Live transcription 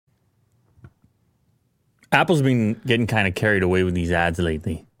Apple's been getting kind of carried away with these ads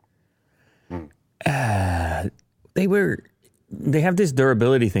lately. They have this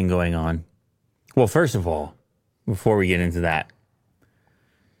durability thing going on. Well, first of all, before we get into that,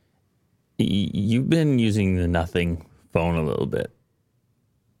 you've been using the Nothing phone a little bit.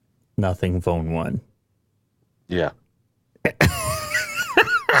 Nothing Phone 1. Yeah.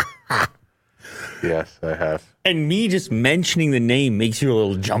 Yes, I have. And me just mentioning the name makes you a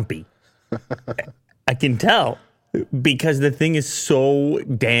little jumpy. I can tell because the thing is so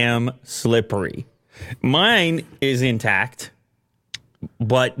damn slippery. Mine is intact,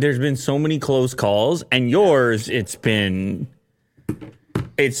 but there's been so many close calls, and yours, it's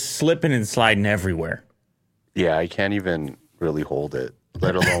slipping and sliding everywhere. Yeah, I can't even really hold it,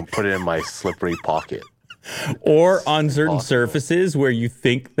 let alone put it in my slippery pocket. Or on certain surfaces where you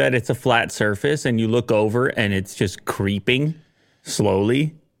think that it's a flat surface and you look over and it's just creeping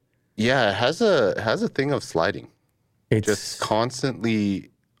slowly. Yeah, it has a thing of sliding. It's just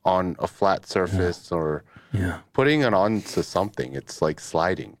constantly on a flat surface or putting it onto something. It's like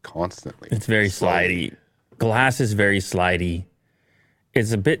sliding constantly. It's very slidey. Glass is very slidey.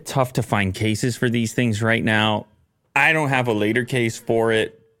 It's a bit tough to find cases for these things right now. I don't have a later case for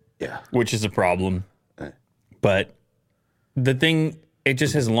it, which is a problem. But the thing, it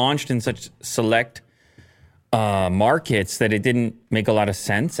just has launched in such select markets that it didn't make a lot of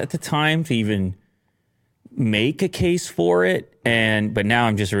sense at the time to even make a case for it. But now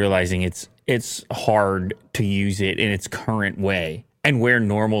I'm just realizing it's hard to use it in its current way and wear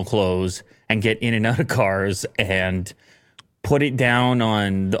normal clothes and get in and out of cars and put it down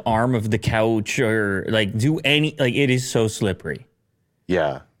on the arm of the couch or do any, it is so slippery.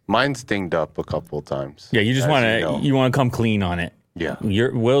 Yeah. Mine's dinged up a couple of times. Yeah, you just want to come clean on it. Yeah.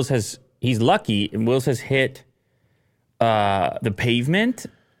 He's lucky, and Will's has hit the pavement.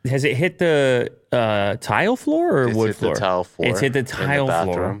 Has it hit the tile floor or wood floor? It's hit the tile floor. It's hit the tile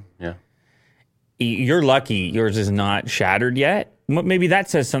floor. Yeah. You're lucky yours is not shattered yet. Maybe that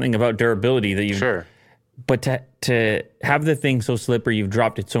says something about durability that you. Sure. But to have the thing so slippery, you've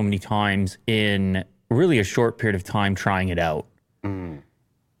dropped it so many times in really a short period of time trying it out.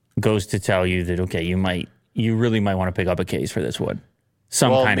 Goes to tell you that, okay, you really might want to pick up a case for this one.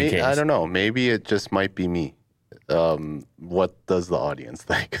 Some kind of case. I don't know. Maybe it just might be me. What does the audience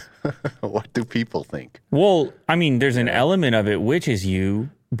think? What do people think? Well, I mean, there's an element of it, which is you,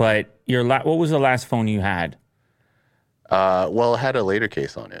 but what was the last phone you had? Well, it had a later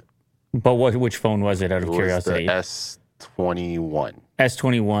case on it. But which phone was it, out of curiosity? It was the S21.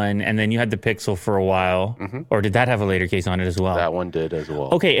 S21, and then you had the Pixel for a while, or did that have a later case on it as well? That one did as well.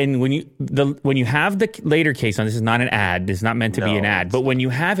 Okay, and when you have the later case on, this is not an ad. This is not meant to be an ad. But when you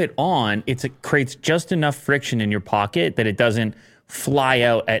have it on, it creates just enough friction in your pocket that it doesn't fly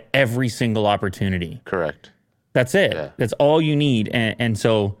out at every single opportunity. Correct. That's it. Yeah. That's all you need. And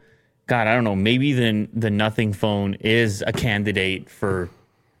so, God, I don't know. Maybe the Nothing phone is a candidate for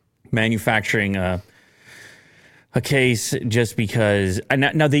manufacturing a case just because.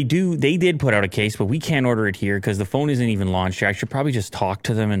 Now they did put out a case, but we can't order it here because the phone isn't even launched. I should probably just talk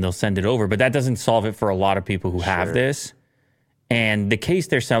to them and they'll send it over. But that doesn't solve it for a lot of people who have this. And the case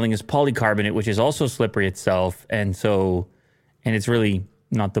they're selling is polycarbonate, which is also slippery itself, and it's really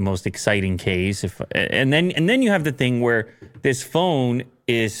not the most exciting case. And then you have the thing where this phone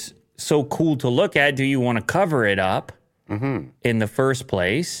is so cool to look at. Do you want to cover it up in the first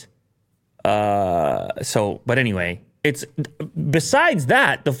place? But anyway, besides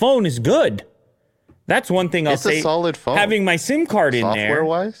that, the phone is good. That's one thing I'll say. It's a solid phone. Having my SIM card in there.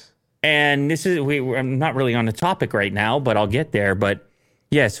 Software-wise? And this is, I'm not really on the topic right now, but I'll get there. But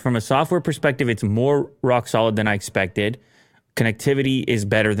yes, from a software perspective, it's more rock solid than I expected. Connectivity is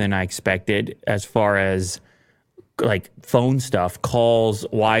better than I expected as far as like phone stuff, calls,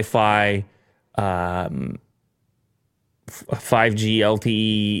 Wi-Fi, 5G,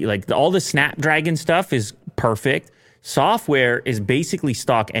 LTE, like all the Snapdragon stuff is perfect. Software is basically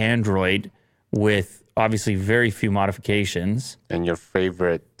stock Android with obviously very few modifications. And your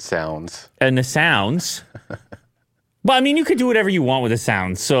favorite sounds. And the sounds. Well, I mean, you could do whatever you want with the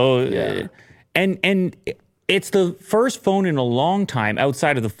sounds. So, Yeah. and it's the first phone in a long time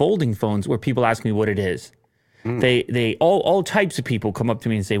outside of the folding phones where people ask me what it is. They all types of people come up to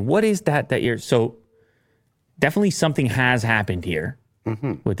me and say, "What is that you're?" So definitely something has happened here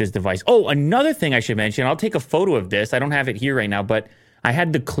with this device. Oh, another thing I should mention. I'll take a photo of this. I don't have it here right now, but I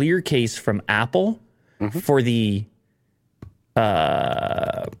had the clear case from Apple for the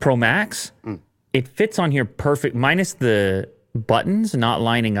Pro Max. It fits on here perfect, minus the buttons not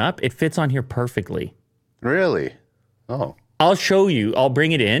lining up. It fits on here perfectly. Really? Oh. I'll show you. I'll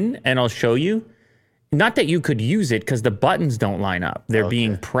bring it in and I'll show you. not that you could use it because the buttons don't line up. They're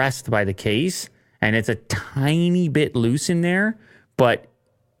being pressed by the case, and it's a tiny bit loose in there, but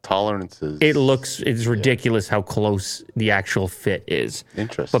tolerances. It's ridiculous how close the actual fit is.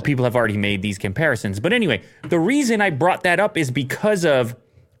 Interesting. But people have already made these comparisons. But anyway, the reason I brought that up is because of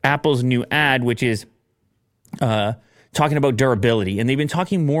Apple's new ad, which is talking about durability. And they've been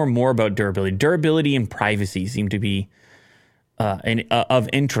talking more and more about durability. Durability and privacy seem to be of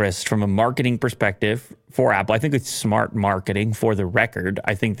interest from a marketing perspective for Apple. I think it's smart marketing for the record.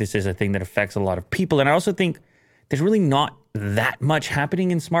 I think this is a thing that affects a lot of people. And I also think there's really not that much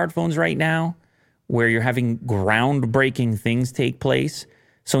happening in smartphones right now where you're having groundbreaking things take place.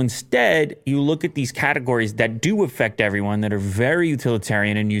 So instead, you look at these categories that do affect everyone, that are very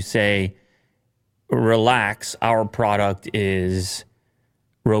utilitarian, and you say, relax, our product is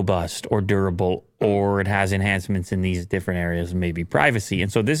robust or durable, or it has enhancements in these different areas, maybe privacy.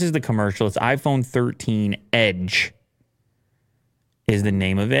 And so this is the commercial. It's iPhone 13 Edge is the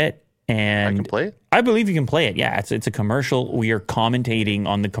name of it. And I can play it? I believe you can play it. Yeah, it's a commercial. We are commentating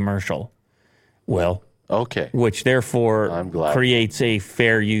on the commercial. Well, okay. Which therefore creates a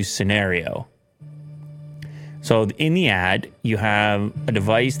fair use scenario. So in the ad, you have a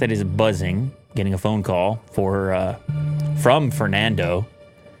device that is buzzing, getting a phone call from Fernando.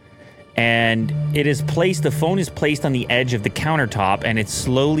 And the phone is placed on the edge of the countertop, and it's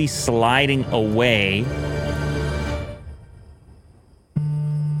slowly sliding away.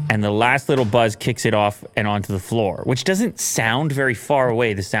 And the last little buzz kicks it off and onto the floor, which doesn't sound very far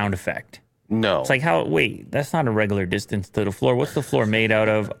away, the sound effect. No. It's like, that's not a regular distance to the floor. What's the floor made out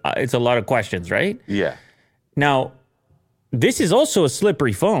of? It's a lot of questions, right? Yeah. Now, this is also a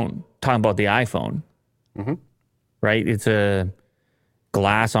slippery phone, talking about the iPhone. Mm-hmm. Right? It's a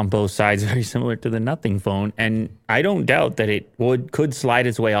glass on both sides, very similar to the Nothing phone. And I don't doubt that it could slide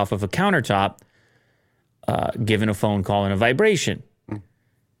its way off of a countertop, given a phone call and a vibration.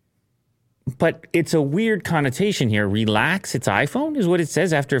 But it's a weird connotation here. Relax its iPhone is what it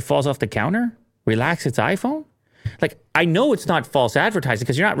says after it falls off the counter. Relax its iPhone. Like, I know it's not false advertising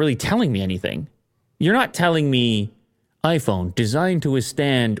because you're not really telling me anything. You're not telling me iPhone designed to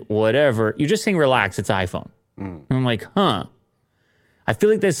withstand whatever. You're just saying relax its iPhone. And I'm like, huh. I feel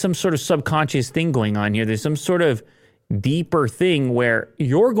like there's some sort of subconscious thing going on here. There's some sort of deeper thing where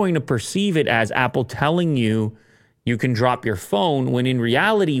you're going to perceive it as Apple telling you you can drop your phone, when in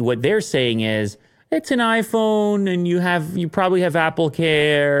reality, what they're saying is, it's an iPhone and you probably have Apple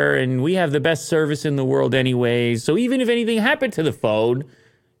Care and we have the best service in the world anyway. So even if anything happened to the phone,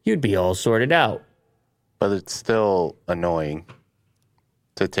 you'd be all sorted out. But it's still annoying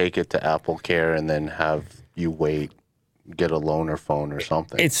to take it to Apple Care and then have you get a loaner phone or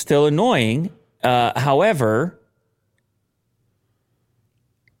something. It's still annoying. However,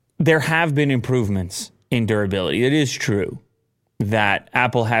 there have been improvements in durability. It is true that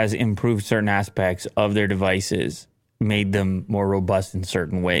Apple has improved certain aspects of their devices, made them more robust in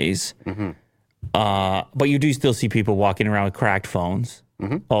certain ways. Mm-hmm. But you do still see people walking around with cracked phones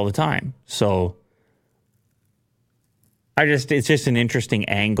all the time. So it's just an interesting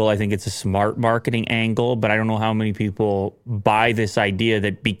angle. I think it's a smart marketing angle, but I don't know how many people buy this idea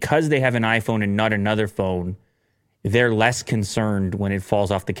that because they have an iPhone and not another phone, they're less concerned when it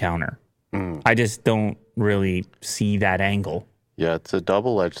falls off the counter. I just don't really see that angle. Yeah, it's a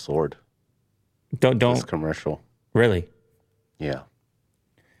double-edged sword. This commercial. Really? Yeah.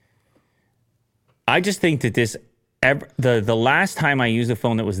 I just think that the last time I used a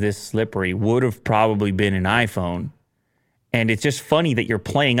phone that was this slippery would have probably been an iPhone. And it's just funny that you're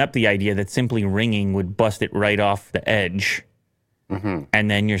playing up the idea that simply ringing would bust it right off the edge. Mm-hmm.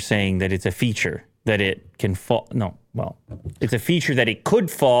 And then you're saying that it's a feature that it can fall. No, well, it's a feature that it could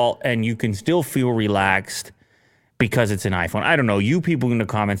fall and you can still feel relaxed because it's an iPhone. I don't know. You people in the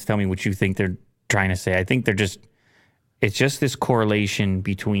comments tell me what you think they're trying to say. I think it's just this correlation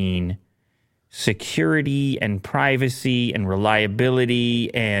between security and privacy and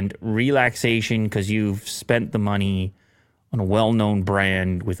reliability and relaxation because you've spent the money on a well-known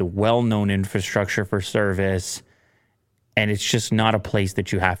brand with a well-known infrastructure for service, and it's just not a place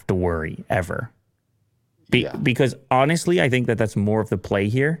that you have to worry ever. Because honestly, I think that that's more of the play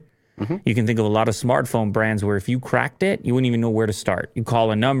here. Mm-hmm. You can think of a lot of smartphone brands where if you cracked it, you wouldn't even know where to start. You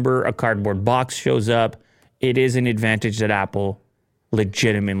call a number, a cardboard box shows up. It is an advantage that Apple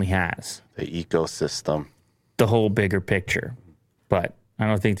legitimately has. The ecosystem. The whole bigger picture. But I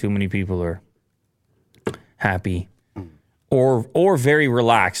don't think too many people are happy or very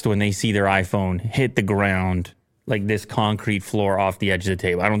relaxed when they see their iPhone hit the ground like this concrete floor off the edge of the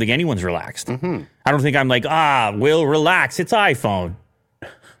table. I don't think anyone's relaxed. Mm-hmm. I don't think I'm like, Will, relax, it's iPhone.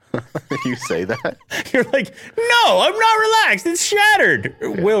 You say that? You're like, no, I'm not relaxed. It's shattered.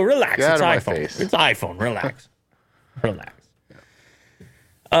 Yeah. Will, relax. Get it's out iPhone. of my face. It's iPhone. Relax. Relax.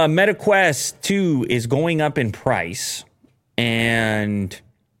 Meta Quest 2 is going up in price, and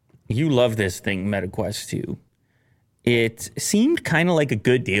you love this thing, Meta Quest 2. It seemed kind of like a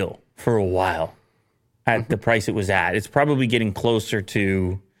good deal for a while at the price it was at. It's probably getting closer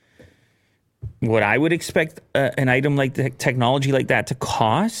to what I would expect an item like the technology like that to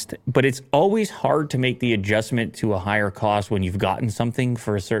cost, but it's always hard to make the adjustment to a higher cost when you've gotten something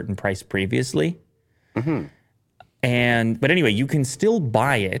for a certain price previously. Mm-hmm. But anyway, you can still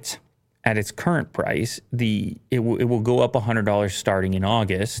buy it at its current price. It will go up $100 starting in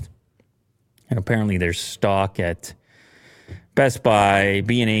August. And apparently there's stock at Best Buy,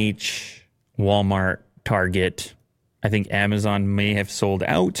 B&H, Walmart, Target. I think Amazon may have sold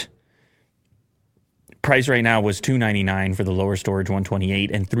out. Price right now was $299 for the lower storage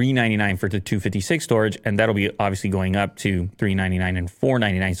 128 and $399 for the 256 storage. And that'll be obviously going up to $399 and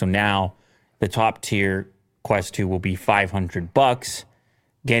 $499. So now the top tier Quest 2 will be $500,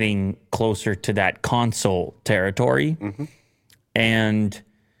 getting closer to that console territory. Mm-hmm. And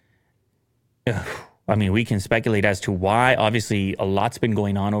I mean, we can speculate as to why. Obviously, a lot's been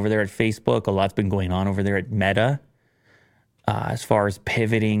going on over there at Facebook. A lot's been going on over there at Meta. As far as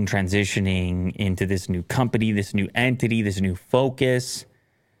pivoting, transitioning into this new company, this new entity, this new focus.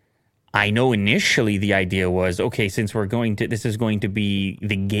 I know initially the idea was, okay, since this is going to be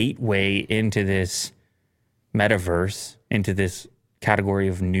the gateway into this metaverse, into this category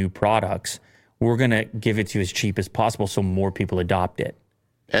of new products, we're going to give it to you as cheap as possible so more people adopt it.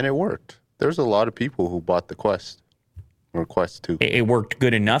 And it worked. There's a lot of people who bought the Quest or Quest 2. It worked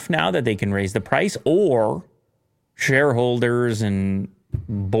good enough now that they can raise the price, or shareholders and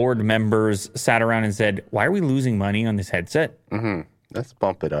board members sat around and said, why are we losing money on this headset? Mm-hmm. Let's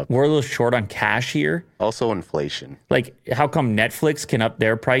bump it up. We're a little short on cash here. Also inflation. Like, how come Netflix can up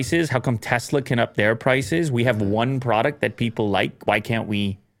their prices? How come Tesla can up their prices? We have one product that people like. Why can't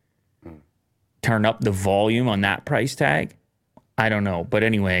we turn up the volume on that price tag? I don't know. But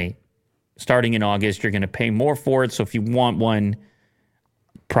anyway, starting in August, you're going to pay more for it. So if you want one,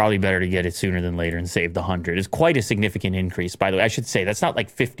 probably better to get it sooner than later and save the $100. It's quite a significant increase, by the way. I should say that's not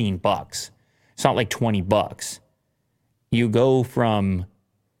like $15. It's not like $20. You're going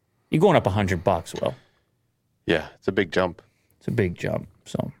up $100, Will. Yeah, it's a big jump. It's a big jump.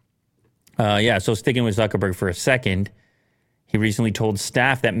 So, so sticking with Zuckerberg for a second, he recently told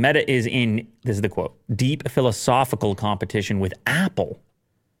staff that Meta is in, this is the quote, deep philosophical competition with Apple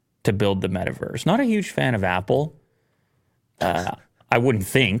to build the metaverse. Not a huge fan of Apple. I wouldn't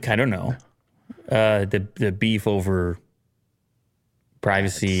think. I don't know. The beef over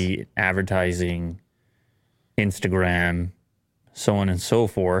privacy, advertising, Instagram, so on and so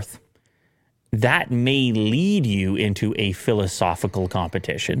forth, that may lead you into a philosophical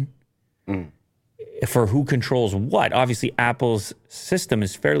competition for who controls what. Obviously, Apple's system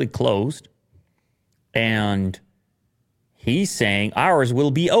is fairly closed, and he's saying ours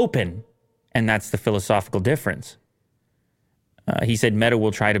will be open, and that's the philosophical difference. He said Meta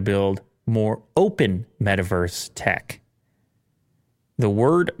will try to build more open metaverse tech. The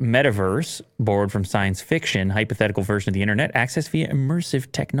word metaverse, borrowed from science fiction, hypothetical version of the internet, accessed via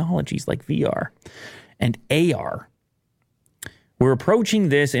immersive technologies like VR and AR. We're approaching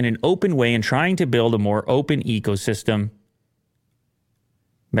this in an open way and trying to build a more open ecosystem.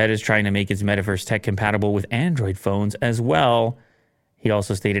 Meta is trying to make its metaverse tech compatible with Android phones as well. He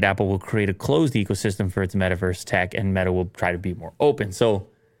also stated Apple will create a closed ecosystem for its metaverse tech, and Meta will try to be more open. So,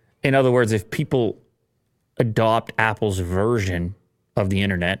 in other words, if people adopt Apple's version of the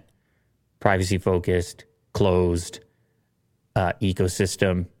internet, privacy-focused, closed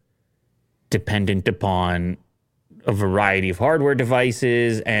ecosystem, dependent upon a variety of hardware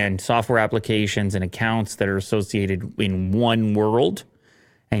devices and software applications and accounts that are associated in one world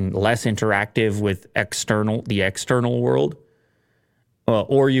and less interactive with the external world.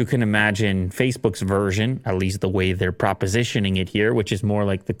 Or you can imagine Facebook's version, at least the way they're propositioning it here, which is more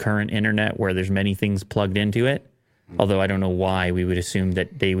like the current internet where there's many things plugged into it. Although I don't know why we would assume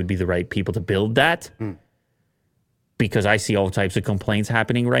that they would be the right people to build that. Because I see all types of complaints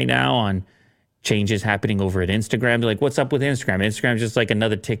happening right now on changes happening over at Instagram. They're like, what's up with Instagram? Instagram's just like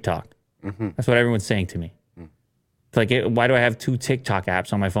another TikTok. Mm-hmm. That's what everyone's saying to me. It's like, why do I have 2 TikTok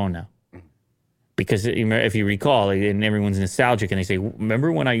apps on my phone now? Because if you recall, and everyone's nostalgic, and they say,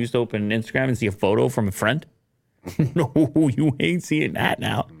 remember when I used to open Instagram and see a photo from a friend? No, you ain't seeing that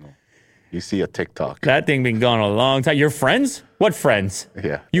now. You see a TikTok. That thing been gone a long time. Your friends? What friends?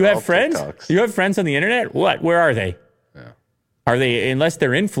 Yeah. You have friends? TikToks. You have friends on the internet? What? Where are they? Yeah. Are they, unless they're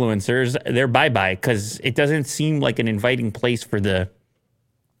influencers, they're bye-bye, because it doesn't seem like an inviting place for the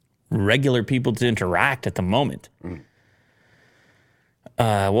regular people to interact at the moment.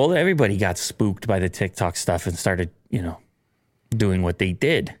 Well, everybody got spooked by the TikTok stuff and started, doing what they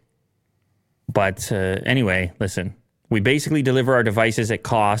did. But anyway, listen, we basically deliver our devices at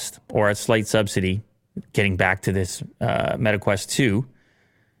cost or at slight subsidy. Getting back to this MetaQuest 2,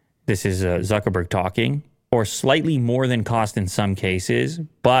 this is Zuckerberg talking, or slightly more than cost in some cases.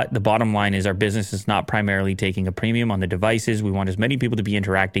 But the bottom line is our business is not primarily taking a premium on the devices. We want as many people to be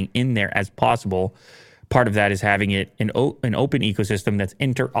interacting in there as possible. Part of that is having it an open ecosystem that's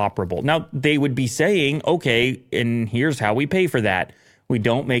interoperable. Now, they would be saying, okay, and here's how we pay for that. We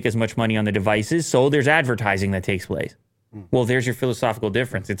don't make as much money on the devices, so there's advertising that takes place. Well, there's your philosophical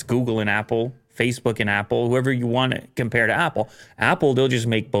difference. It's Google and Apple, Facebook and Apple, whoever you want to compare to Apple. Apple, they'll just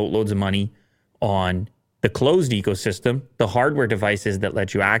make boatloads of money on the closed ecosystem, the hardware devices that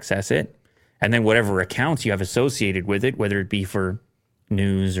let you access it, and then whatever accounts you have associated with it, whether it be for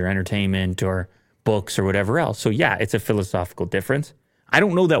news or entertainment or books or whatever else. So yeah, it's a philosophical difference. I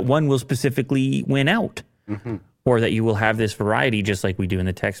don't know that one will specifically win out or that you will have this variety just like we do in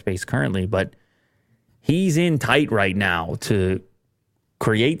the tech space currently, but he's in tight right now to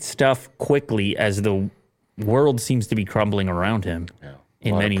create stuff quickly as the world seems to be crumbling around him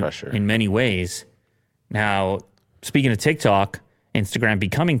in many ways. Now, speaking of TikTok, Instagram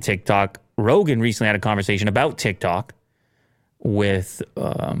becoming TikTok, Rogan recently had a conversation about TikTok with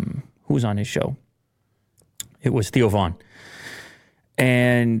who was on his show? It was Theo Vaughn.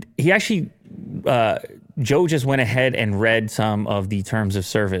 And he actually, Joe just went ahead and read some of the terms of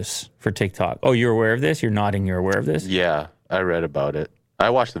service for TikTok. Oh, you're aware of this? You're nodding, you're aware of this? Yeah, I read about it.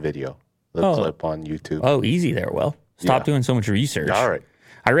 I watched the video, the clip on YouTube. Oh, easy there, Will. Stop doing so much research. All right.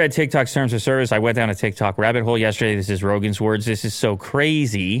 I read TikTok's terms of service. I went down a TikTok rabbit hole yesterday. This is Rogan's words. This is so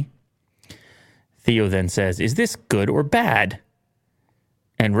crazy. Theo then says, is this good or bad?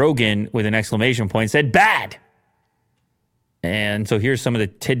 And Rogan, with an exclamation point, said, bad. And so here's some of the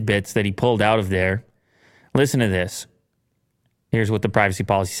tidbits that he pulled out of there. Listen to this. Here's what the privacy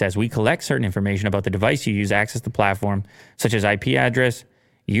policy says. We collect certain information about the device you use, access the platform, such as IP address,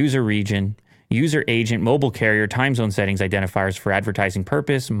 user region, user agent, mobile carrier, time zone settings, identifiers for advertising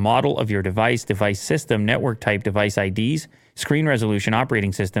purpose, model of your device, device system, network type, device IDs, screen resolution,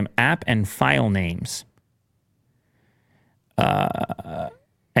 operating system, app, and file names.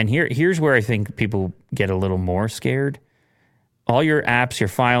 And here's where I think people get a little more scared. All your apps, your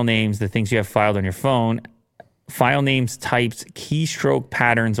file names, the things you have filed on your phone, file names, types, keystroke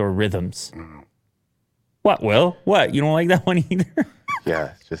patterns, or rhythms. What, Will? What? You don't like that one either?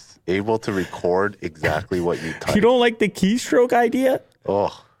 Yeah, just able to record exactly what you type. You don't like the keystroke idea?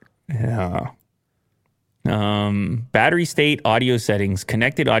 Oh. Yeah. Battery state, audio settings,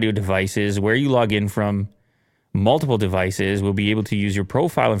 connected audio devices, where you log in from multiple devices. Will be able to use your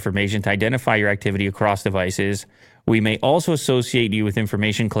profile information to identify your activity across devices. We may also associate you with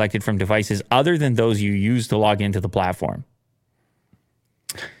information collected from devices other than those you use to log into the platform.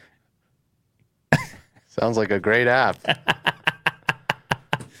 Sounds like a great app.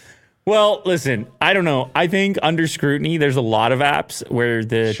 Well, listen, I don't know. I think under scrutiny, there's a lot of apps where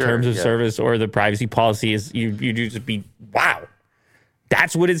the terms of service or the privacy policy is you just be, wow,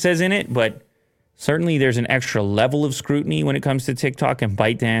 that's what it says in it. But certainly there's an extra level of scrutiny when it comes to TikTok and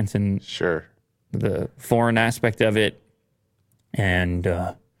ByteDance and the foreign aspect of it and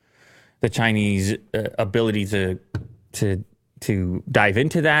the Chinese ability to dive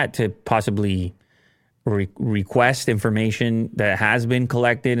into that, to possibly request information that has been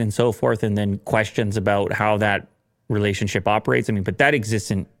collected and so forth, and then questions about how that relationship operates. I mean, but that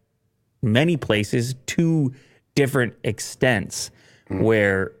exists in many places to different extents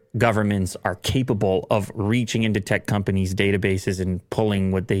where governments are capable of reaching into tech companies' databases and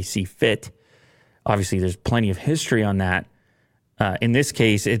pulling what they see fit. Obviously, there's plenty of history on that. In this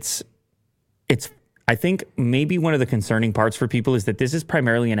case, it's. I think maybe one of the concerning parts for people is that this is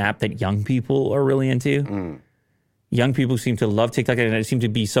primarily an app that young people are really into. Young people seem to love TikTok and seem to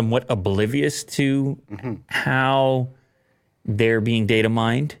be somewhat oblivious to how they're being data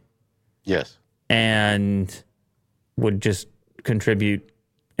mined. Yes. And would just contribute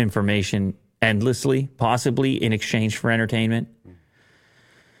information endlessly, possibly in exchange for entertainment.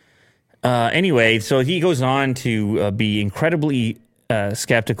 Anyway, so he goes on to be incredibly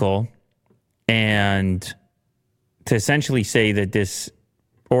skeptical and to essentially say that this,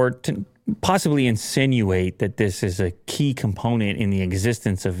 or to possibly insinuate that this is a key component in the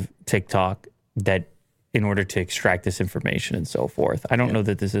existence of TikTok, that in order to extract this information and so forth. I don't know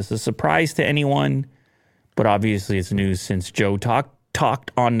that this is a surprise to anyone, but obviously it's news since Joe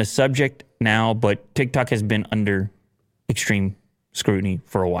talked on the subject now, but TikTok has been under extreme scrutiny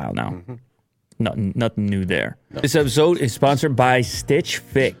for a while now. Nothing new there. No. This episode is sponsored by Stitch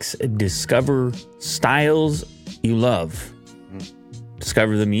Fix. Discover styles you love.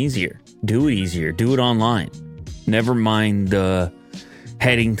 Discover them easier. Do it easier. Do it online. Never mind the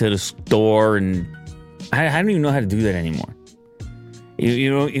heading to the store, and I don't even know how to do that anymore.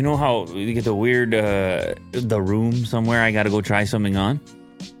 You know how you get the weird the room somewhere I got to go try something on?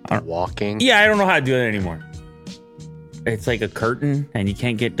 Walking? Yeah, I don't know how to do that anymore. It's like a curtain, and you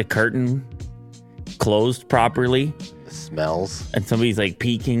can't get the curtain closed properly. The smells. And somebody's like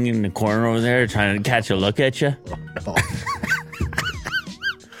peeking in the corner over there trying to catch a look at you. Oh, no.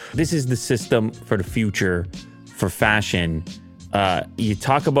 This is the system for the future for fashion. You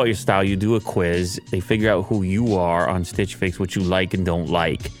talk about your style, you do a quiz, they figure out who you are on Stitch Fix, what you like and don't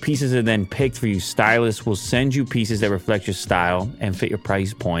like. Pieces are then picked for you. Stylists will send you pieces that reflect your style and fit your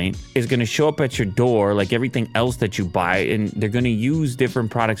price point. It's going to show up at your door like everything else that you buy, and they're going to use different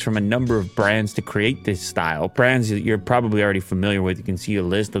products from a number of brands to create this style. Brands that you're probably already familiar with. You can see a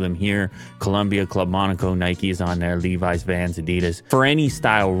list of them here. Columbia, Club Monaco, Nike is on there, Levi's, Vans, Adidas. For any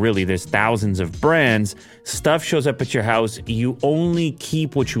style, really, there's thousands of brands. Stuff shows up at your house. You only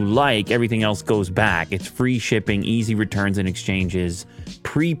keep what you like. Everything else goes back. It's free shipping, easy returns and exchanges.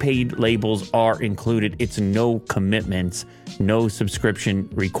 Prepaid labels are included. It's no commitments, no subscription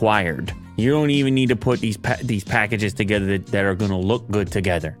required. You don't even need to put these packages together that are going to look good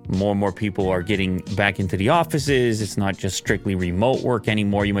together. More and more people are getting back into the offices. It's not just strictly remote work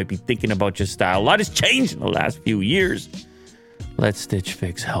anymore. You might be thinking about your style. A lot has changed in the last few years. Let Stitch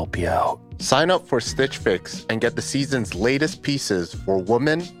Fix help you out. Sign up for Stitch Fix and get the season's latest pieces for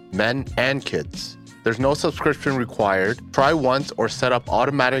women, men, and kids. There's no subscription required. Try once or set up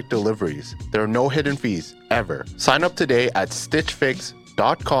automatic deliveries. There are no hidden fees, ever. Sign up today at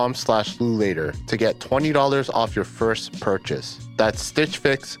stitchfix.com/LouLater to get $20 off your first purchase. That's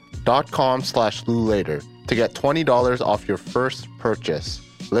stitchfix.com/LouLater to get $20 off your first purchase.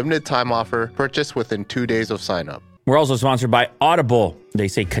 Limited time offer. Purchase within 2 days of sign up. We're also sponsored by Audible. They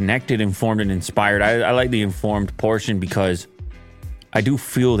say connected, informed, and inspired. I like the informed portion because I do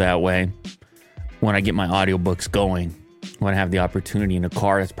feel that way when I get my audiobooks going. When I have the opportunity in the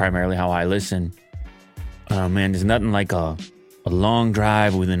car, that's primarily how I listen. Man, there's nothing like a long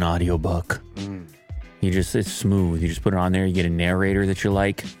drive with an audiobook. It's smooth. You just put it on there. You get a narrator that you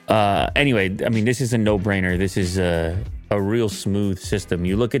like. Anyway, I mean, this is a no-brainer. This is a real smooth system.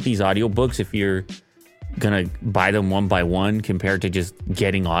 You look at these audiobooks, if you're gonna buy them one by one compared to just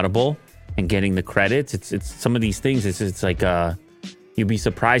getting Audible and getting the credits, it's some of these things, it's like you'd be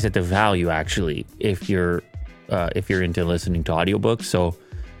surprised at the value actually if you're into listening to audiobooks. So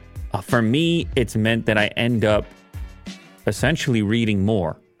for me, it's meant that I end up essentially reading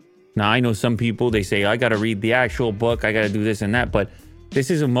more. Now I know some people, they say I gotta read the actual book, I gotta do this and that, but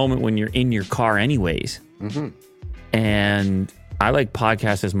this is a moment when you're in your car anyways. And I like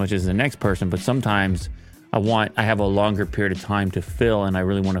podcasts as much as the next person, but sometimes I have a longer period of time to fill, and I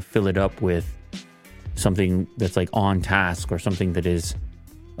really want to fill it up with something that's like on task or something that is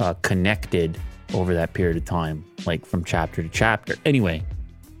connected over that period of time, like from chapter to chapter. Anyway,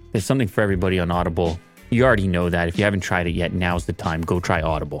 there's something for everybody on Audible. You already know that. If you haven't tried it yet, now's the time. Go try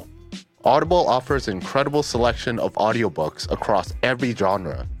Audible. Audible offers an incredible selection of audiobooks across every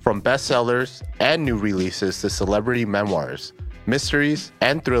genre, from bestsellers and new releases to celebrity memoirs, mysteries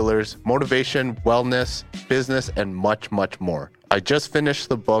and thrillers, motivation, wellness, business, and much, much more. I just finished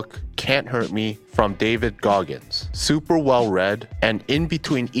the book Can't Hurt Me from David Goggins. Super well read, and in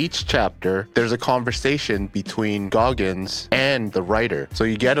between each chapter, there's a conversation between Goggins and the writer. So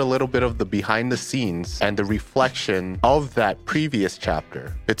you get a little bit of the behind the scenes and the reflection of that previous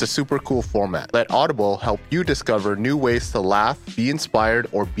chapter. It's a super cool format. Let Audible help you discover new ways to laugh, be inspired,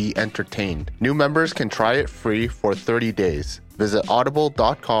 or be entertained. New members can try it free for 30 days. Visit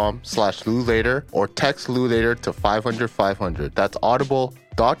audible.com/LouLater or text LouLater to 500-500. That's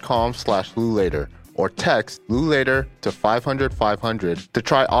audible.com/LouLater or text LouLater to 500-500 to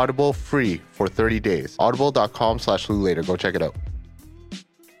try Audible free for 30 days. Audible.com/LouLater. Go check it out.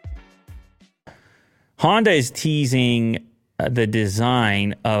 Honda is teasing the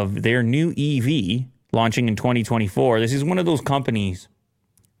design of their new EV launching in 2024. This is one of those companies,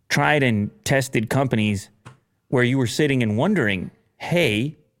 tried and tested companies, where you were sitting and wondering,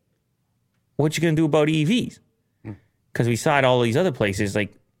 hey, what you going to do about EVs? Because we saw it all these other places,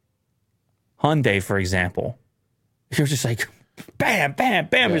 like Hyundai, for example. You're just like, bam, bam,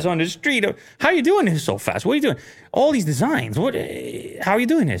 bam, it's on the street. How are you doing this so fast? What are you doing? All these designs. How are you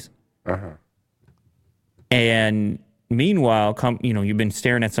doing this? And meanwhile, you've been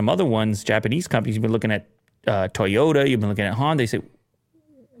staring at some other ones, Japanese companies. You've been looking at Toyota. You've been looking at Honda. They say,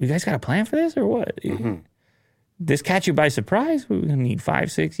 you guys got a plan for this or what? This catch you by surprise? We're going to need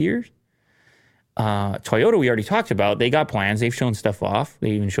 5-6 years. Toyota, we already talked about. They got plans. They've shown stuff off.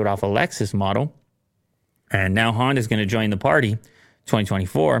 They even showed off a Lexus model. And now Honda's going to join the party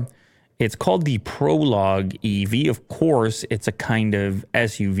 2024. It's called the Prologue EV. Of course, it's a kind of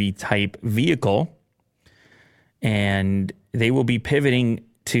SUV type vehicle. And they will be pivoting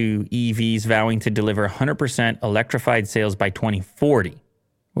to EVs, vowing to deliver 100% electrified sales by 2040,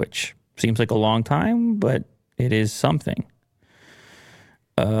 which seems like a long time, but it is something.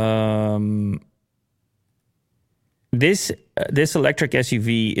 This electric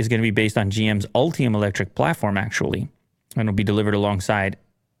SUV is going to be based on GM's Ultium electric platform, actually, and it'll be delivered alongside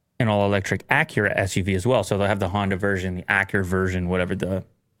an all-electric Acura SUV as well. So they'll have the Honda version, the Acura version, whatever the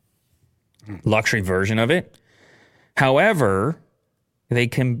luxury version of it. However, they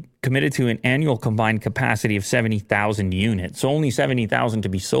committed to an annual combined capacity of 70,000 units, so only 70,000 to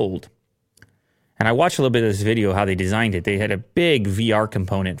be sold. And I watched a little bit of this video, how they designed it. They had a big VR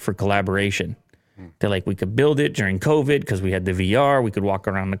component for collaboration. They're like, we could build it during COVID because we had the VR. We could walk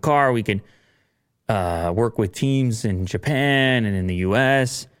around the car. We could work with teams in Japan and in the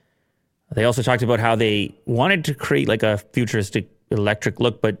US. They also talked about how they wanted to create like a futuristic electric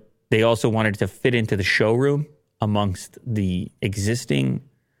look, but they also wanted to fit into the showroom amongst the existing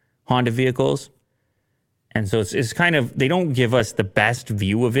Honda vehicles. And so it's kind of, they don't give us the best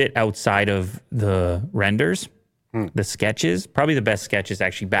view of it outside of the renders, the sketches. Probably the best sketch is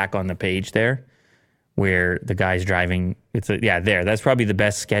actually back on the page there where the guy's driving. There. That's probably the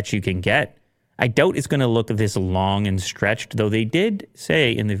best sketch you can get. I doubt it's going to look this long and stretched, though they did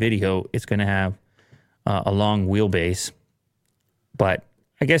say in the video it's going to have a long wheelbase. But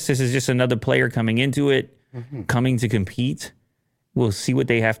I guess this is just another player coming into it, coming to compete. We'll see what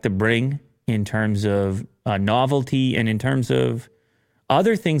they have to bring in terms of novelty and in terms of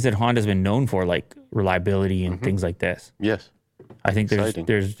other things that Honda's been known for, like reliability and things like this. Yes. I think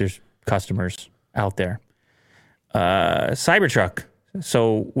there's customers out there. Cybertruck.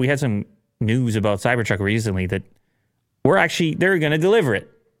 So we had some news about Cybertruck recently that they're going to deliver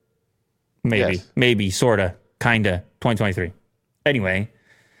it. Maybe, sort of, kind of, 2023. Anyway,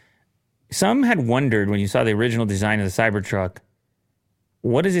 some had wondered when you saw the original design of the Cybertruck,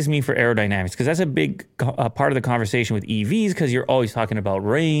 what does this mean for aerodynamics? Because that's a big part of the conversation with EVs, because you're always talking about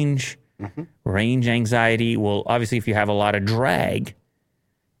range anxiety. Well, obviously, if you have a lot of drag,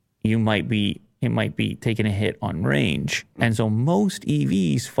 it might be taking a hit on range. And so most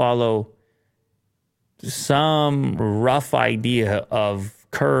EVs follow some rough idea of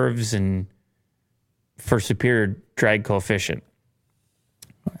curves and for superior drag coefficient,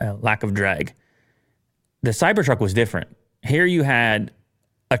 lack of drag. The Cybertruck was different. Here you had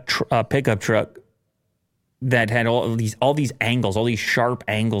a pickup truck that had all these angles, all these sharp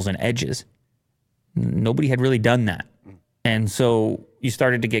angles and edges. Nobody had really done that. And so you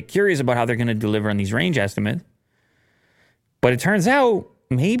started to get curious about how they're going to deliver on these range estimates. But it turns out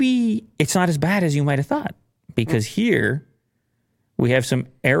maybe it's not as bad as you might have thought, because here we have some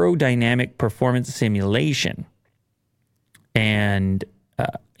aerodynamic performance simulation. And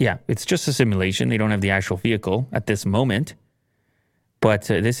it's just a simulation. They don't have the actual vehicle at this moment. But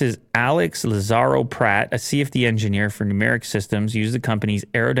this is Alex Lazaro Pratt, a CFD engineer for Numeric Systems, used the company's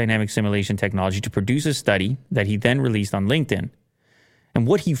aerodynamic simulation technology to produce a study that he then released on LinkedIn. And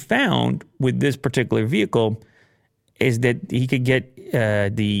what he found with this particular vehicle is that he could get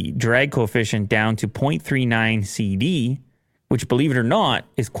the drag coefficient down to 0.39 CD, which, believe it or not,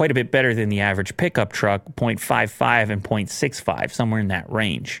 is quite a bit better than the average pickup truck, 0.55 and 0.65, somewhere in that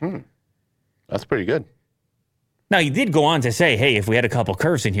range. That's pretty good. Now, he did go on to say, hey, if we had a couple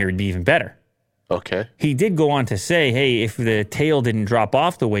curves in here, it'd be even better. Okay. He did go on to say, hey, if the tail didn't drop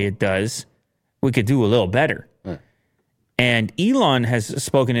off the way it does, we could do a little better. And Elon has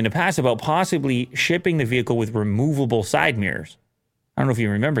spoken in the past about possibly shipping the vehicle with removable side mirrors. I don't know if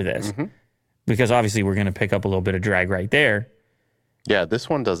you remember this, because obviously we're going to pick up a little bit of drag right there. Yeah, this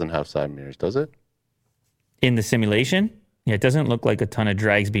one doesn't have side mirrors, does it? In the simulation? Yeah, it doesn't look like a ton of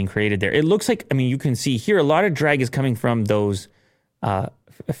drag's being created there. It looks like, you can see here, a lot of drag is coming from those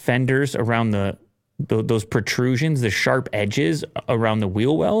fenders around those protrusions, the sharp edges around the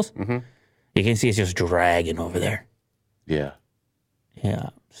wheel wells. You can see it's just dragging over there. Yeah.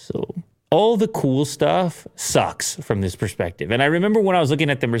 Yeah. So all the cool stuff sucks from this perspective. And I remember when I was looking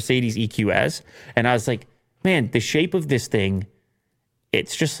at the Mercedes EQS, and I was like, man, the shape of this thing,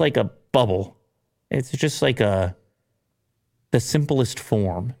 it's just like a bubble. It's just like the simplest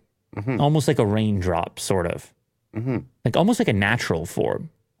form. almost like a raindrop, sort of. Like almost like a natural form,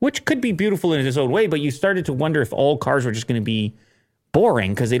 which could be beautiful in its own way, but you started to wonder if all cars were just going to be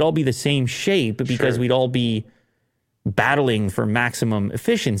boring because they'd all be the same shape because we'd all be battling for maximum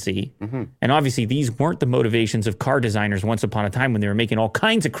efficiency. And obviously these weren't the motivations of car designers once upon a time when they were making all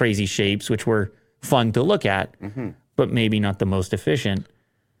kinds of crazy shapes, which were fun to look at, but maybe not the most efficient.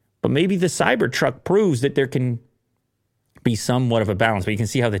 But maybe the Cybertruck proves that there can be somewhat of a balance, but you can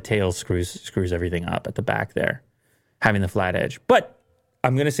see how the tail screws everything up at the back there, having the flat edge. But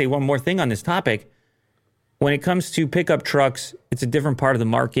I'm going to say one more thing on this topic. When it comes to pickup trucks, it's a different part of the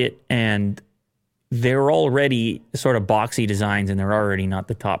market, and they're already sort of boxy designs, and they're already not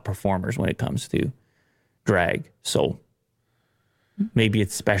the top performers when it comes to drag. So maybe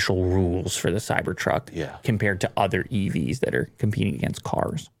it's special rules for the Cybertruck compared to other EVs that are competing against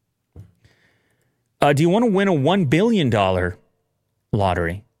cars. Do you want to win a $1 billion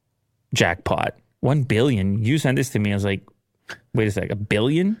lottery jackpot? $1 billion? You sent this to me. I was like, wait a sec, $1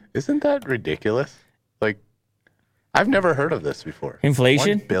 billion? Isn't that ridiculous? Like, I've never heard of this before.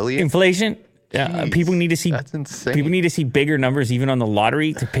 Inflation? $1 billion? Inflation? People need to see. That's insane. People need to see bigger numbers, even on the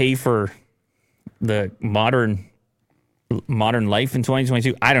lottery, to pay for the modern life in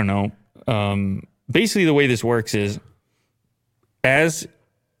 2022. I don't know. Basically, the way this works is, as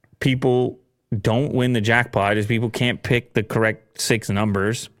people don't win the jackpot, as people can't pick the correct 6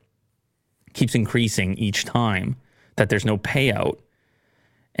 numbers, keeps increasing each time that there's no payout.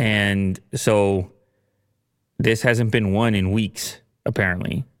 And so this hasn't been won in weeks,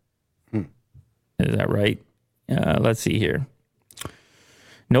 apparently. Is that right? Let's see here.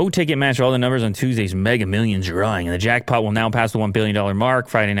 No ticket match for all the numbers on Tuesday's Mega Millions drawing. And the jackpot will now pass the $1 billion mark.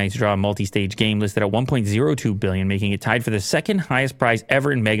 Friday night's draw, a multi-stage game listed at $1.02 billion, making it tied for the second highest prize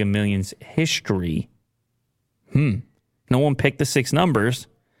ever in Mega Millions history. No one picked the 6 numbers.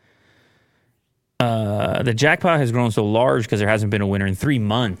 The jackpot has grown so large because there hasn't been a winner in 3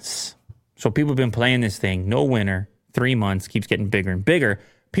 months. So people have been playing this thing, no winner, 3 months, keeps getting bigger and bigger.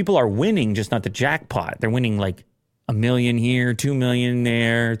 People are winning, just not the jackpot. They're winning like $1 million here, $2 million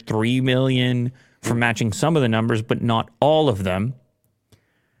there, $3 million for matching some of the numbers, but not all of them.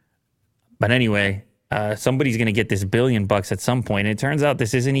 But anyway, somebody's going to get this $1 billion at some point. And it turns out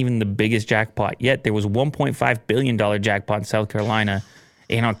this isn't even the biggest jackpot yet. There was a $1.5 billion jackpot in South Carolina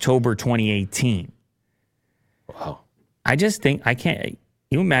in October 2018. Wow. I just think,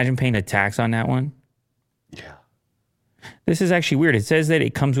 you imagine paying a tax on that one? Yeah. This is actually weird. It says that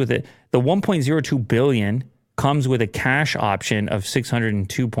it comes with the $1.02 billion comes with a cash option of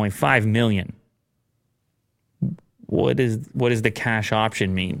 $602.5 million. What does the cash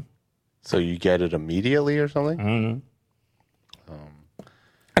option mean? So you get it immediately or something? I don't know.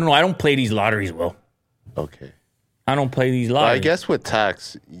 I don't know. I don't play these lotteries, Will. Okay. I don't play these lotteries. I guess with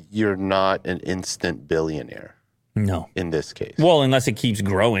tax, you're not an instant billionaire. No. In this case. Well, unless it keeps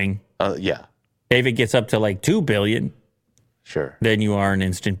growing. Yeah. If it gets up to like $2 billion, sure, then you are an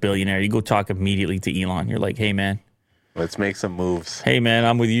instant billionaire. You go talk immediately to Elon. You're like, hey, man. Let's make some moves. Hey, man,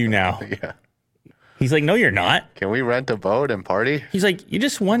 I'm with you now. Yeah. He's like, no, you're not. Can we rent a boat and party? He's like, you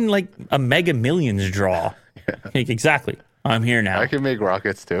just won like a Mega Millions draw. Yeah. Like, exactly. I'm here now. I can make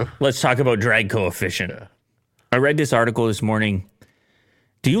rockets too. Let's talk about drag coefficient. Yeah. I read this article this morning.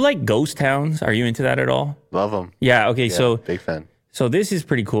 Do you like ghost towns? Are you into that at all? Love them. Yeah. Okay. Yeah, so big fan. So this is a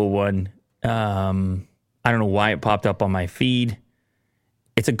pretty cool one. I don't know why it popped up on my feed.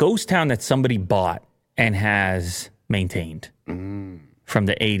 It's a ghost town that somebody bought and has maintained from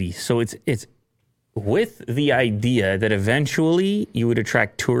the 80s. So it's with the idea that eventually you would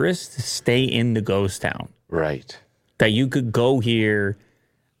attract tourists to stay in the ghost town. Right. That you could go here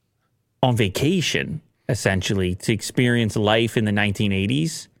on vacation, essentially, to experience life in the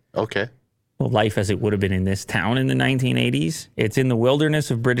 1980s. Okay. Well, life as it would have been in this town in the 1980s. It's in the wilderness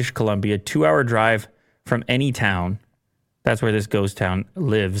of British Columbia, 2-hour drive from any town. That's where this ghost town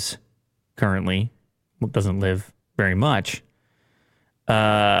lives currently. Well, it doesn't live very much.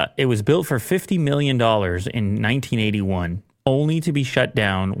 It was built for $50 million in 1981, only to be shut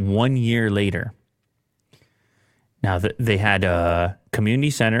down 1 year later. Now, they had a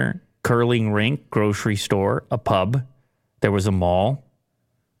community center, curling rink, grocery store, a pub. There was a mall,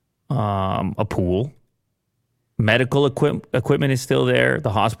 a pool. Medical equipment is still there.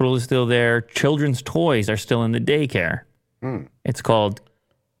 The hospital is still there. Children's toys are still in the daycare. It's called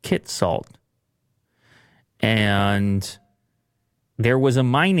Kitsalt. And there was a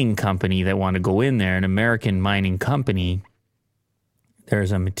mining company that wanted to go in there, an American mining company.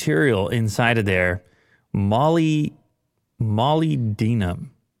 There's a material inside of there, molybdenum.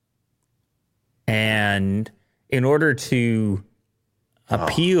 And in order to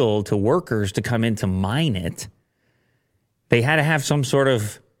appeal to workers to come in to mine it, they had to have some sort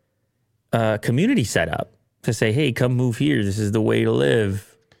of community set up to say, hey, come move here. This is the way to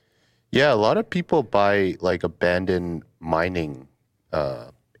live. Yeah, a lot of people buy like abandoned mining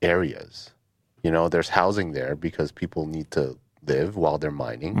areas. You know, there's housing there because people need to live while they're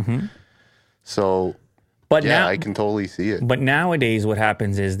mining. Mm-hmm. So, but yeah, now, I can totally see it. But nowadays what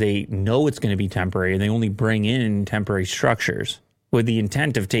happens is they know it's going to be temporary. They only bring in temporary structures with the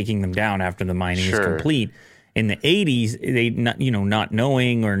intent of taking them down after the mining is complete. In the 80s, they not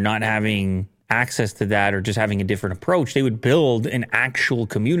knowing or not having access to that or just having a different approach, they would build an actual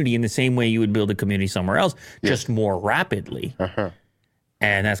community in the same way you would build a community somewhere else, just more rapidly.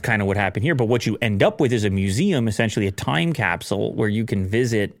 And that's kind of what happened here. But what you end up with is a museum, essentially a time capsule where you can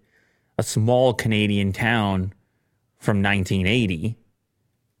visit a small Canadian town from 1980.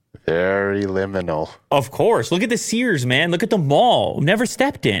 Very liminal. Of course. Look at the Sears, man. Look at the mall. Never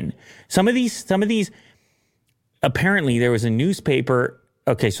stepped in. Some of these, apparently there was a newspaper.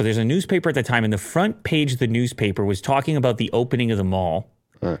 Okay, so there's a newspaper at the time, and the front page of the newspaper was talking about the opening of the mall.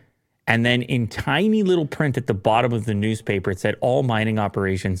 And then in tiny little print at the bottom of the newspaper, it said all mining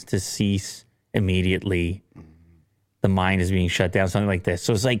operations to cease immediately. The mine is being shut down, something like this.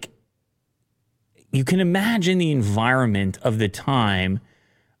 So it's like, you can imagine the environment of the time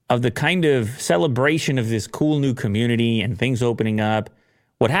of the kind of celebration of this cool new community and things opening up.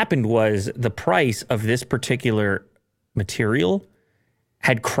 What happened was the price of this particular material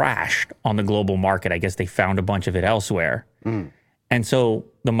had crashed on the global market. I guess they found a bunch of it elsewhere. And so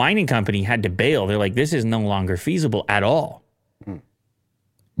the mining company had to bail. They're like, this is no longer feasible at all.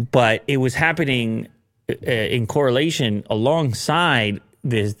 But it was happening in correlation alongside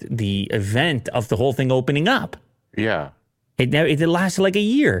the event of the whole thing opening up. Yeah. It lasted like a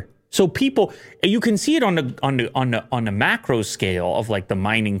year. So people, you can see it on the macro scale of like the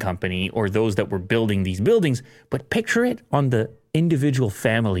mining company or those that were building these buildings, but picture it on the individual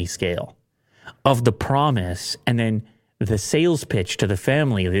family scale of the promise and then the sales pitch to the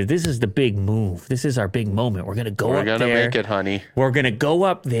family. This is the big move. This is our big moment. We're going to go up there. We're going to make it, honey. We're going to go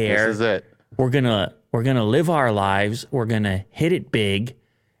up there. This is it. We're going to live our lives. We're going to hit it big.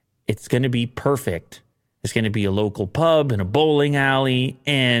 It's going to be perfect. It's going to be a local pub and a bowling alley,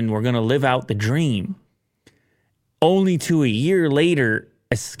 and we're going to live out the dream. Only to a year later,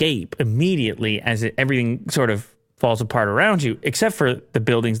 escape immediately as everything sort of falls apart around you, except for the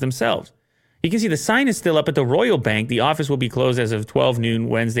buildings themselves. You can see the sign is still up at the Royal Bank. The office will be closed as of 12 noon,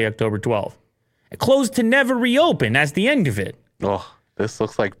 Wednesday, October 12th. It closed to never reopen. That's the end of it. Oh, this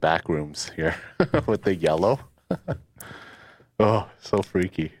looks like back rooms here with the yellow. Oh, so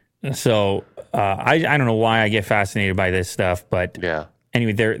freaky. So I don't know why I get fascinated by this stuff, but yeah.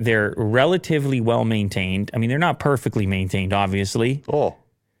 Anyway, they're relatively well maintained. I mean, they're not perfectly maintained, obviously. Oh,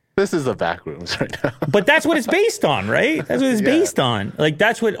 this is the back rooms right now. But that's what it's based on, right? That's what it's based on. Like,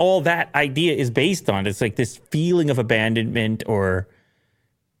 that's what all that idea is based on. It's like this feeling of abandonment or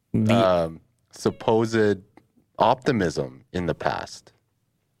supposed optimism in the past.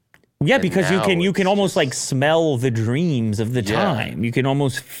 Yeah, And because now you can it's almost just- like smell the dreams of the time. You can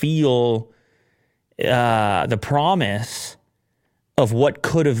almost feel the promise of what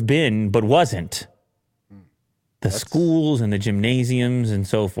could have been but wasn't. The schools and the gymnasiums and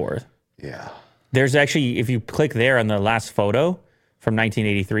so forth. Yeah. There's actually, if you click there on the last photo from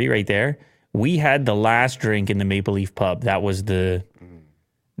 1983 right there, we had the last drink in the Maple Leaf Pub. That was the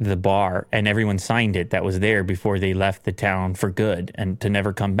bar, and everyone signed it that was there before they left the town for good and to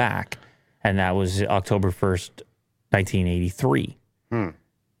never come back. And that was October 1st, 1983.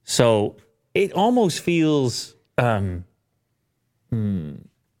 So it almost feels like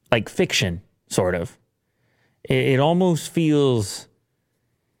fiction, sort of. It almost feels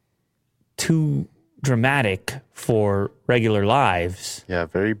too dramatic for regular lives. Yeah,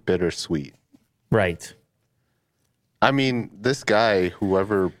 very bittersweet. Right. I mean, this guy,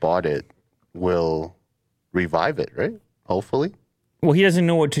 whoever bought it, will revive it, right? Hopefully. Well, he doesn't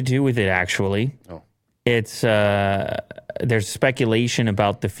know what to do with it, actually. Oh. It's there's speculation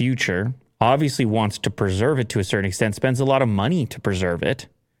about the future. Obviously wants to preserve it to a certain extent, spends a lot of money to preserve it.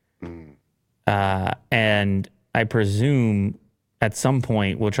 And I presume at some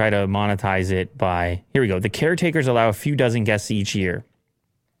point we'll try to monetize it by, here we go. The caretakers allow a few dozen guests each year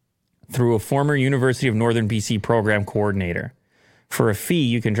through a former University of Northern BC program coordinator. For a fee,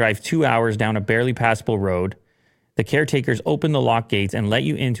 you can drive 2 hours down a barely passable road. The caretakers open the lock gates and let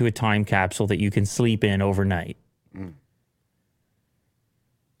you into a time capsule that you can sleep in overnight.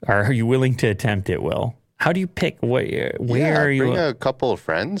 Are you willing to attempt it, Will? How do you pick? Where are you? Bring a couple of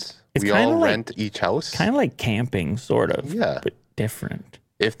friends. It's We kinda all like- rent each house. Kind of like camping, sort of. Yeah. But different.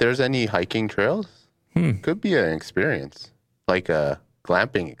 If there's any hiking trails, could be an experience, like a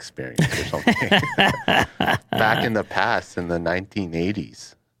glamping experience or something. Back in the past, in the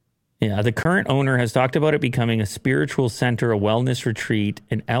 1980s. Yeah, the current owner has talked about it becoming a spiritual center, a wellness retreat,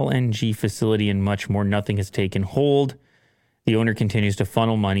 an LNG facility, and much more. Nothing has taken hold. The owner continues to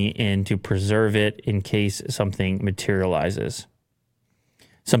funnel money in to preserve it in case something materializes.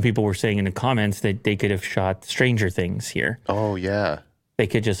 Some people were saying in the comments that they could have shot Stranger Things here. Oh, yeah. They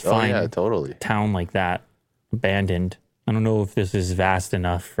could just find a totally. town like that, abandoned. I don't know if this is vast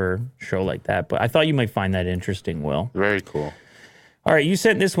enough for a show like that, but I thought you might find that interesting, Will. Very cool. All right, you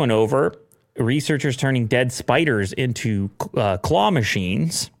sent this one over. Researchers turning dead spiders into claw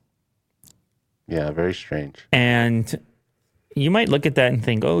machines. Yeah, very strange. And you might look at that and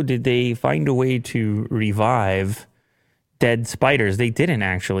think, oh, did they find a way to revive dead spiders? They didn't,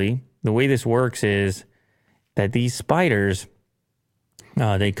 actually. The way this works is that these spiders,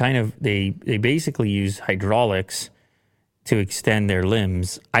 they basically use hydraulics to extend their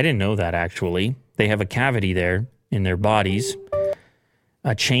limbs. I didn't know that, actually. They have a cavity there in their bodies,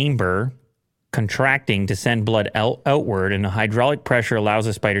 a chamber contracting to send blood outward, and the hydraulic pressure allows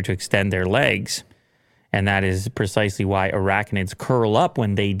a spider to extend their legs. And that is precisely why arachnids curl up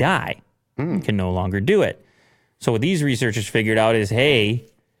when they die. Can no longer do it. So what these researchers figured out is, hey,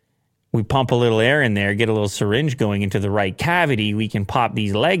 we pump a little air in there, get a little syringe going into the right cavity, we can pop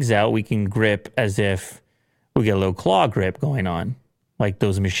these legs out, we can grip as if we get a little claw grip going on, like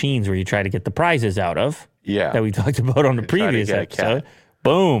those machines where you try to get the prizes out of. Yeah. That we talked about on the previous episode.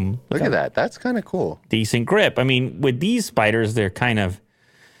 Boom. Look at that. That's kind of cool. Decent grip. I mean, with these spiders, they're kind of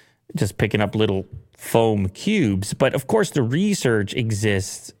just picking up little foam cubes. But of course, the research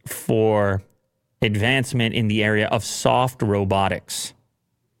exists for advancement in the area of soft robotics,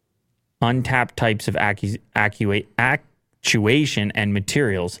 untapped types of actuation and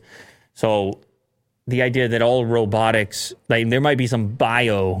materials. So the idea that all robotics, like there might be some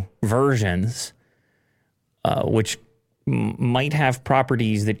bio versions, which might have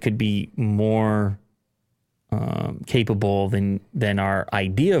properties that could be more capable than our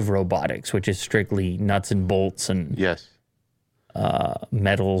idea of robotics, which is strictly nuts and bolts and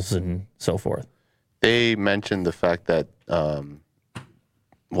metals and so forth. They mentioned the fact that,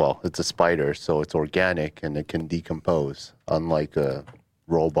 it's a spider, so it's organic and it can decompose, unlike a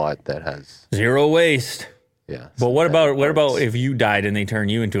robot that has zero waste. Yeah. But what about if you died and they turn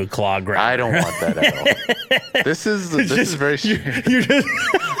you into a claw grabber? I don't want that at all. This is very strange. You just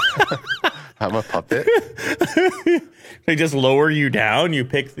I'm a puppet. They just lower you down. You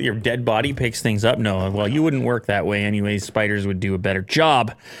pick your dead body, picks things up. No, well, you wouldn't work that way anyways. Spiders would do a better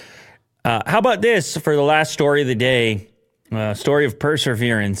job. How about this for the last story of the day? Story of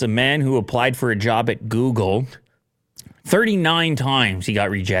perseverance. A man who applied for a job at Google 39 times he got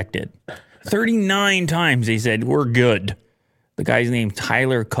rejected. 39 times they said, we're good. The guy's named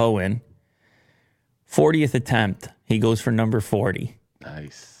Tyler Cohen. 40th attempt. He goes for number 40.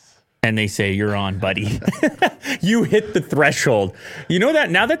 Nice. And they say, you're on, buddy. You hit the threshold. You know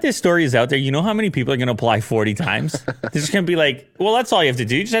that now that this story is out there, you know how many people are going to apply 40 times? They're just going to be like, well, that's all you have to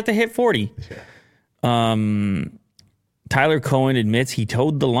do. You just have to hit 40. Sure. Tyler Cohen admits he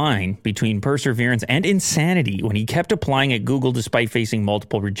towed the line between perseverance and insanity when he kept applying at Google despite facing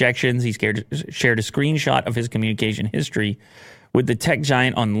multiple rejections. He shared a screenshot of his communication history with the tech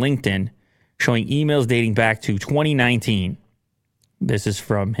giant on LinkedIn, showing emails dating back to 2019. This is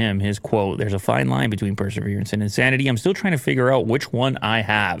from him, his quote, "There's a fine line between perseverance and insanity. I'm still trying to figure out which one I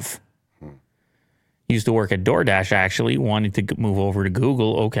have." Used to work at DoorDash, actually. Wanted to move over to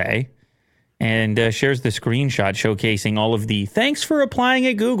Google. Okay. And shares the screenshot showcasing all of the thanks for applying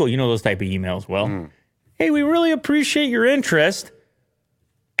at Google. You know those type of emails. Well, hey, we really appreciate your interest.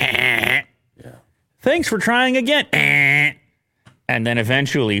 Yeah. Thanks for trying again. And then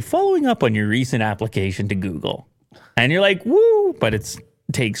eventually following up on your recent application to Google. And you're like, woo, but it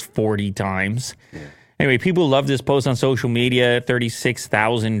takes 40 times. Yeah. Anyway, people love this post on social media,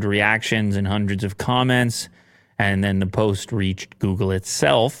 36,000 reactions and hundreds of comments. And then the post reached Google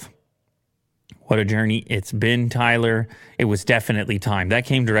itself. What a journey it's been, Tyler. It was definitely time. That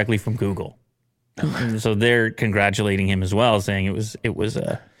came directly from Google. So they're congratulating him as well, saying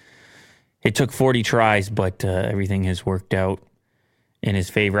it took 40 tries, but everything has worked out in his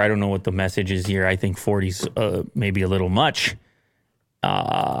favor. I don't know what the message is here. I think 40's maybe a little much.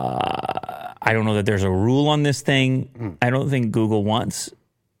 I don't know that there's a rule on this thing. I don't think Google wants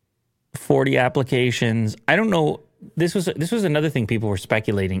 40 applications. I don't know. This was another thing people were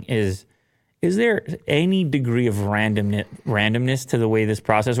speculating is is there any degree of randomness to the way this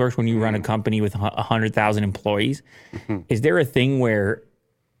process works when you run a company with 100,000 employees? Is there a thing where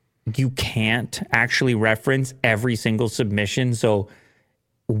you can't actually reference every single submission? So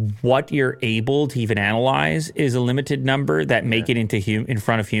what you're able to even analyze is a limited number that make it into in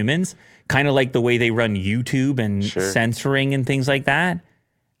front of humans, kind of like the way they run YouTube and censoring and things like that.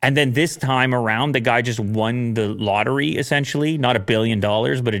 And then this time around, the guy just won the lottery, essentially, not $1 billion,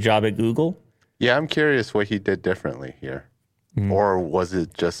 but a job at Google. Yeah, I'm curious what he did differently here. Or was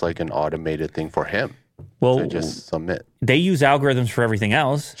it just like an automated thing for him to just submit? They use algorithms for everything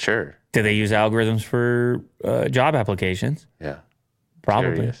else. Sure. Do they use algorithms for job applications? Yeah.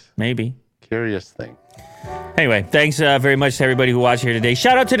 Probably. Curious. Maybe. Curious thing. Anyway, thanks very much to everybody who watched here today.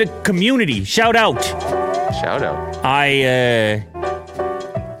 Shout out to the community. Shout out. Shout out.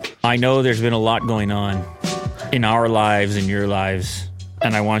 I know there's been a lot going on in our lives and your lives,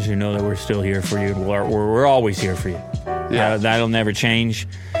 and I want you to know that we're still here for you. We're always here for you. Yeah. That'll never change.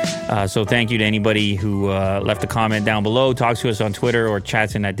 So thank you to anybody who left a comment down below, talks to us on Twitter, or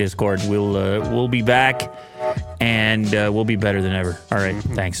chats in that Discord. We'll be back, and we'll be better than ever. All right.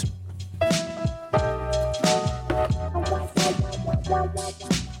 Thanks.